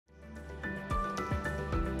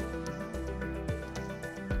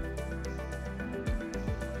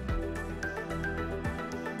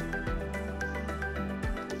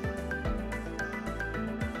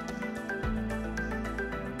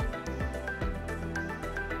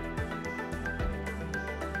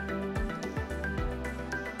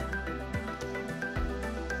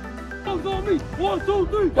Dogs on me. 1, 2,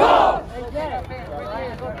 3. Dogs!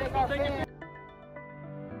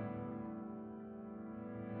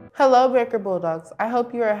 Hello, Baker Bulldogs. I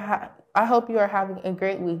hope you are having a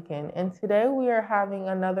great weekend. And today we are having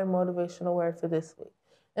another motivational word for this week.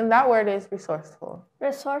 And that word is resourceful.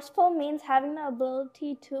 Resourceful means having the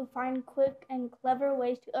ability to find quick and clever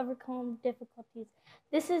ways to overcome difficulties.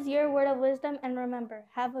 This is your word of wisdom, and remember,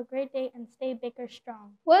 have a great day and stay Baker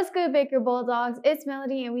strong. What's good, Baker Bulldogs? It's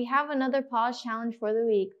Melody, and we have another pause challenge for the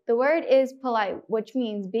week. The word is polite, which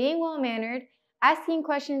means being well-mannered, asking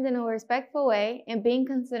questions in a respectful way, and being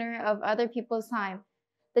considerate of other people's time.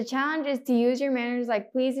 The challenge is to use your manners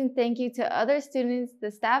like please and thank you to other students, the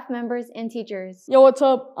staff members, and teachers. Yo, what's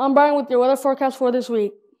up? I'm Brian with your weather forecast for this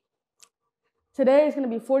week. Today is going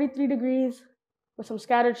to be 43 degrees with some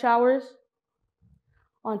scattered showers.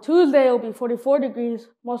 On Tuesday, it will be 44 degrees,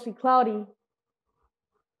 mostly cloudy.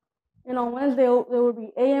 And on Wednesday, there will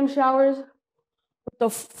be AM showers with a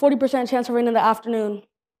 40% chance of rain in the afternoon.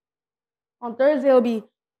 On Thursday, it will be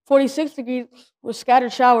 46 degrees with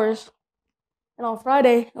scattered showers. And on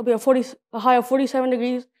Friday, it'll be a high of 47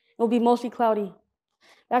 degrees. It'll be mostly cloudy.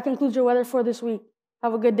 That concludes your weather for this week.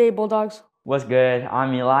 Have a good day, Bulldogs. What's good?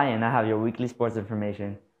 I'm Eli, and I have your weekly sports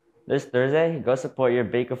information. This Thursday, go support your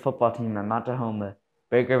Baker football team at Mount Tahoma,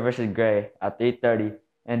 Baker versus Gray at 3:30,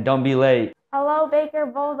 and don't be late. Hello, Baker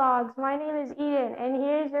Bulldogs. My name is Eden, and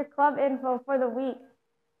here's your club info for the week.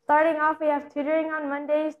 Starting off, we have tutoring on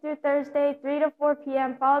Mondays through Thursday, 3 to 4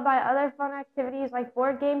 p.m., followed by other fun activities like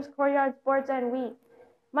board games, courtyard sports, and Wii.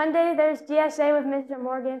 Monday, there's GSA with Mr.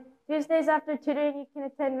 Morgan. Tuesdays after tutoring, you can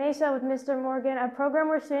attend MESA with Mr. Morgan, a program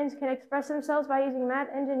where students can express themselves by using math,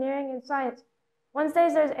 engineering, and science.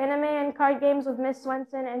 Wednesdays, there's anime and card games with Miss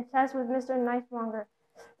Swenson and chess with Mr. Knifemonger.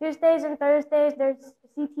 Tuesdays and Thursdays, there's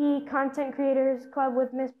CTE Content Creators Club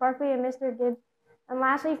with Miss Barkley and Mr. Gibbs. And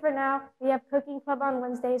lastly, for now, we have Cooking Club on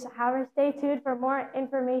Wednesdays. However, stay tuned for more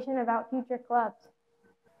information about future clubs.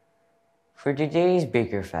 For today's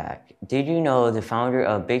Baker Fact, did you know the founder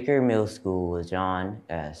of Baker Middle School was John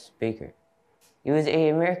S. Baker? He was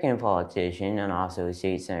an American politician and also a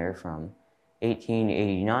state senator from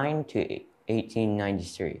 1889 to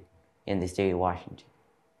 1893 in the state of Washington.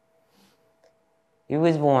 He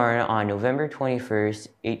was born on November 21st,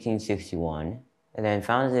 1861, and then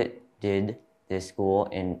founded this school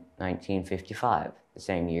in 1955, the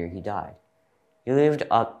same year he died. He lived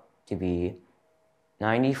up to be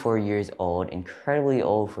 94 years old, incredibly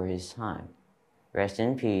old for his time. Rest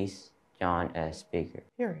in peace, John S. Baker.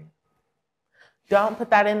 Period. Don't put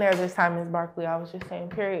that in there this time, Ms. Barkley. I was just saying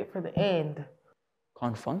period for the end.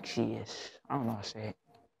 Confuncius. I don't know how to say it.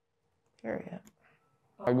 Period.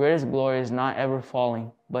 Our greatest glory is not ever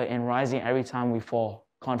falling, but in rising every time we fall.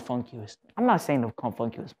 Confuncius. I'm not saying the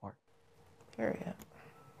confuncius part. Period.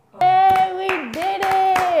 Hey, we did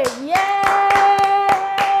it! Yay!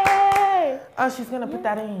 Oh, she's gonna put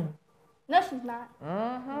that in. No, she's not.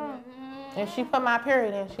 If she put my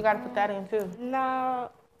period in, she gotta put that in too.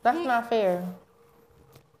 No. That's not fair.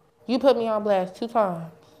 You put me on blast 2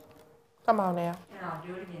 times. Come on now. And I'll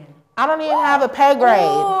do it again. I don't even have a pay grade.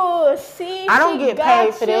 Ooh, see, I don't get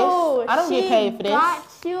paid for this. you. I don't get paid for this.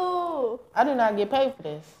 Got you. I do not get paid for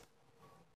this.